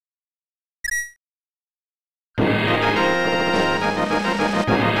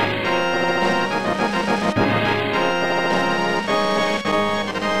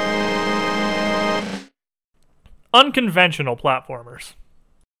unconventional platformers.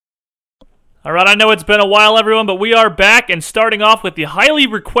 Alright, I know it's been a while, everyone, but we are back, and starting off with the highly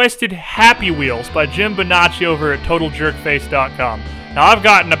requested Happy Wheels by Jim Bonacci over at TotalJerkface.com. Now, I've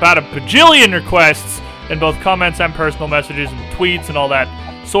gotten about a bajillion requests in both comments and personal messages and tweets and all that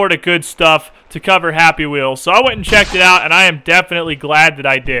sort of good stuff to cover Happy Wheels, so I went and checked it out, and I am definitely glad that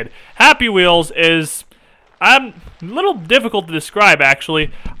I did. Happy Wheels is a little difficult to describe, actually.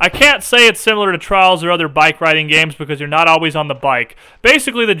 I can't say it's similar to Trials or other bike riding games because you're not always on the bike.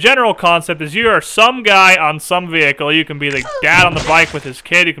 Basically, the general concept is you are some guy on some vehicle. You can be the dad on the bike with his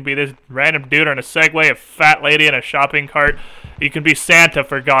kid. You can be this random dude on a Segway, a fat lady in a shopping cart. You can be Santa,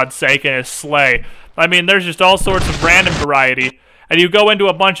 for God's sake, in his sleigh. I mean, there's just all sorts of random variety. And you go into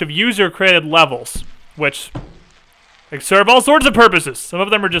a bunch of user-created levels, which serve all sorts of purposes. Some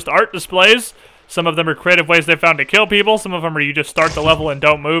of them are just art displays. Some of them are creative ways they found to kill people. Some of them are you just start the level and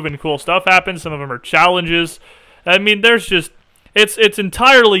don't move and cool stuff happens. Some of them are challenges. I mean, there's just... It's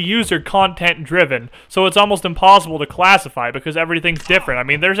entirely user content driven, so it's almost impossible to classify because everything's different. I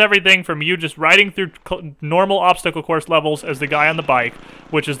mean, there's everything from you just riding through normal obstacle course levels as the guy on the bike,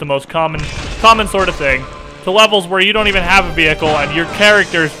 which is the most common sort of thing, to levels where you don't even have a vehicle and your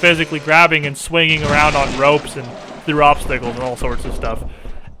character is physically grabbing and swinging around on ropes and through obstacles and all sorts of stuff.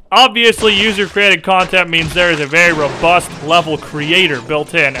 Obviously, user-created content means there is a very robust level creator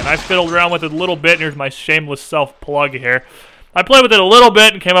built in, and I've fiddled around with it a little bit, and here's my shameless self-plug here. I played with it a little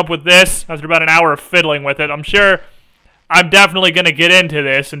bit and came up with this after about an hour of fiddling with it. I'm sure I'm definitely going to get into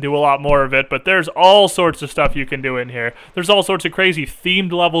this and do a lot more of it, but there's all sorts of stuff you can do in here. There's all sorts of crazy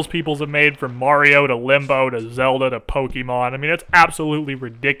themed levels people have made, from Mario to Limbo to Zelda to Pokemon. I mean, it's absolutely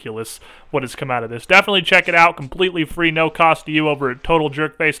ridiculous what has come out of this. Definitely check it out, completely free, no cost to you over at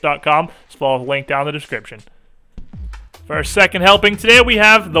TotalJerkface.com. Just follow the link down in the description. For our second helping today, we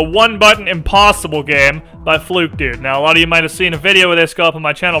have the One Button Impossible game by Fluke Dude. Now, a lot of you might have seen a video of this go up on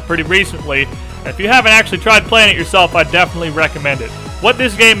my channel pretty recently, and if you haven't actually tried playing it yourself, I'd definitely recommend it. What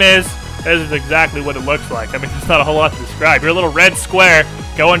this game is exactly what it looks like. I mean, there's not a whole lot to describe. You're a little red square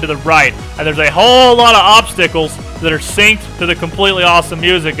going to the right, and there's a whole lot of obstacles that are synced to the completely awesome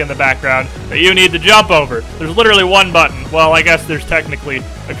music in the background that you need to jump over. There's literally one button. Well, I guess there's technically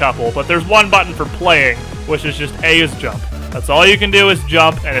a couple, but there's one button for playing, which is just A is jump. That's all you can do is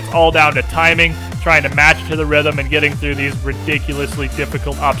jump, and it's all down to timing, trying to match to the rhythm, and getting through these ridiculously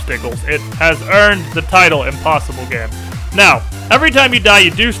difficult obstacles. It has earned the title Impossible Game. Now, every time you die,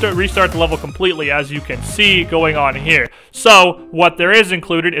 you do restart the level completely, as you can see going on here. So, what there is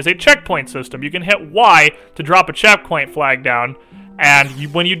included is a checkpoint system. You can hit Y to drop a checkpoint flag down, and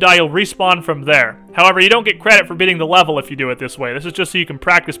when you die, you'll respawn from there. However, you don't get credit for beating the level if you do it this way. This is just so you can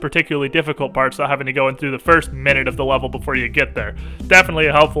practice particularly difficult parts without having to go in through the first minute of the level before you get there. Definitely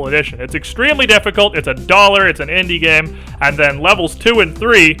a helpful addition. It's extremely difficult, it's $1, it's an indie game, and then levels 2 and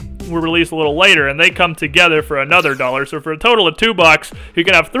 3 were released a little later, and they come together for another $1. So for a total of $2, you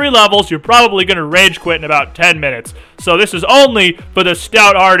can have 3 levels. You're probably going to rage quit in about 10 minutes. So this is only for the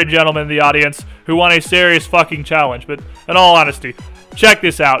stout-hearted gentlemen in the audience who want a serious fucking challenge. But in all honesty, check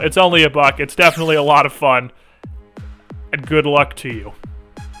this out. It's only $1. It's definitely a lot of fun. And good luck to you.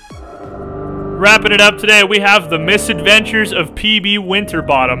 Wrapping it up today, we have The Misadventures of PB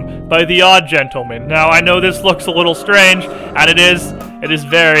Winterbottom by The Odd Gentleman. Now, I know this looks a little strange, and it is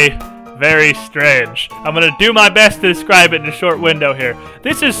very, very strange. I'm going to do my best to describe it in a short window here.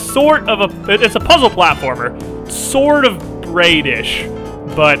 This is sort of it's a puzzle platformer. Sort of Braid-ish,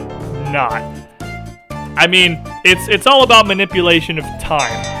 but not. I mean, it's all about manipulation of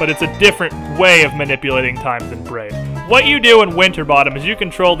time, but it's a different way of manipulating time than Braid. What you do in Winterbottom is you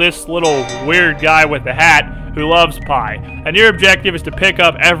control this little weird guy with the hat who loves pie, and your objective is to pick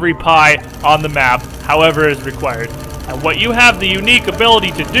up every pie on the map, however is required. And what you have the unique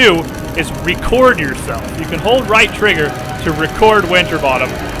ability to do is record yourself. You can hold right trigger to record Winterbottom,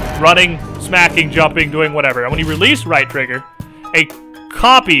 running, smacking, jumping, doing whatever. And when you release right trigger, a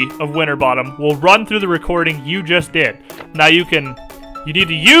copy of Winterbottom will run through the recording you just did. Now you need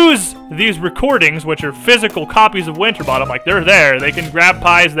to use these recordings, which are physical copies of Winterbottom. Like, they're there. They can grab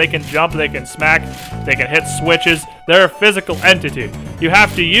pies, they can jump, they can smack, they can hit switches. They're a physical entity. You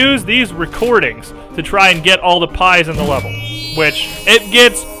have to use these recordings to try and get all the pies in the level, which it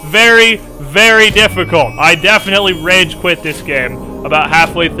gets very, very difficult. I definitely rage quit this game about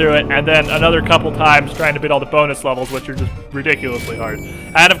halfway through it, and then another couple times trying to beat all the bonus levels, which are just ridiculously hard.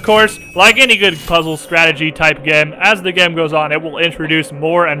 And of course, like any good puzzle strategy type game, as the game goes on, it will introduce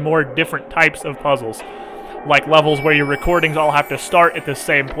more and more different types of puzzles. Like levels where your recordings all have to start at the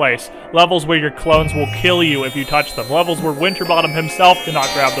same place. Levels where your clones will kill you if you touch them. Levels where Winterbottom himself cannot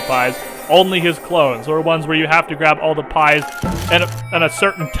grab the pies. only his clones, or ones where you have to grab all the pies and a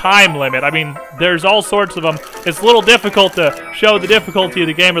certain time limit. I mean, there's all sorts of them. It's a little difficult to show the difficulty of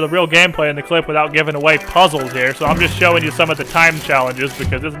the game or the real gameplay in the clip without giving away puzzles here, so I'm just showing you some of the time challenges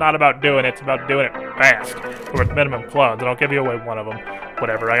because it's not about doing it, it's about doing it fast or with minimum clones, and I'll give you away one of them.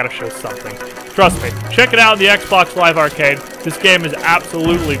 Whatever, I gotta show something. Trust me, check it out in the Xbox Live Arcade. This game is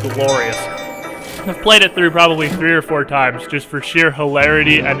absolutely glorious. I've played it through probably 3 or 4 times just for sheer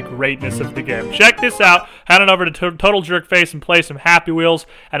hilarity and greatness of the game. Check this out. Head on over to Total Jerkface and play some Happy Wheels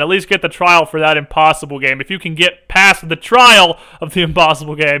and at least get the trial for that Impossible game. If you can get past the trial of the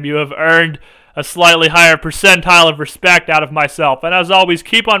Impossible game, you have earned a slightly higher percentile of respect out of myself. And as always,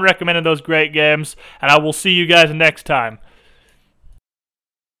 keep on recommending those great games, and I will see you guys next time.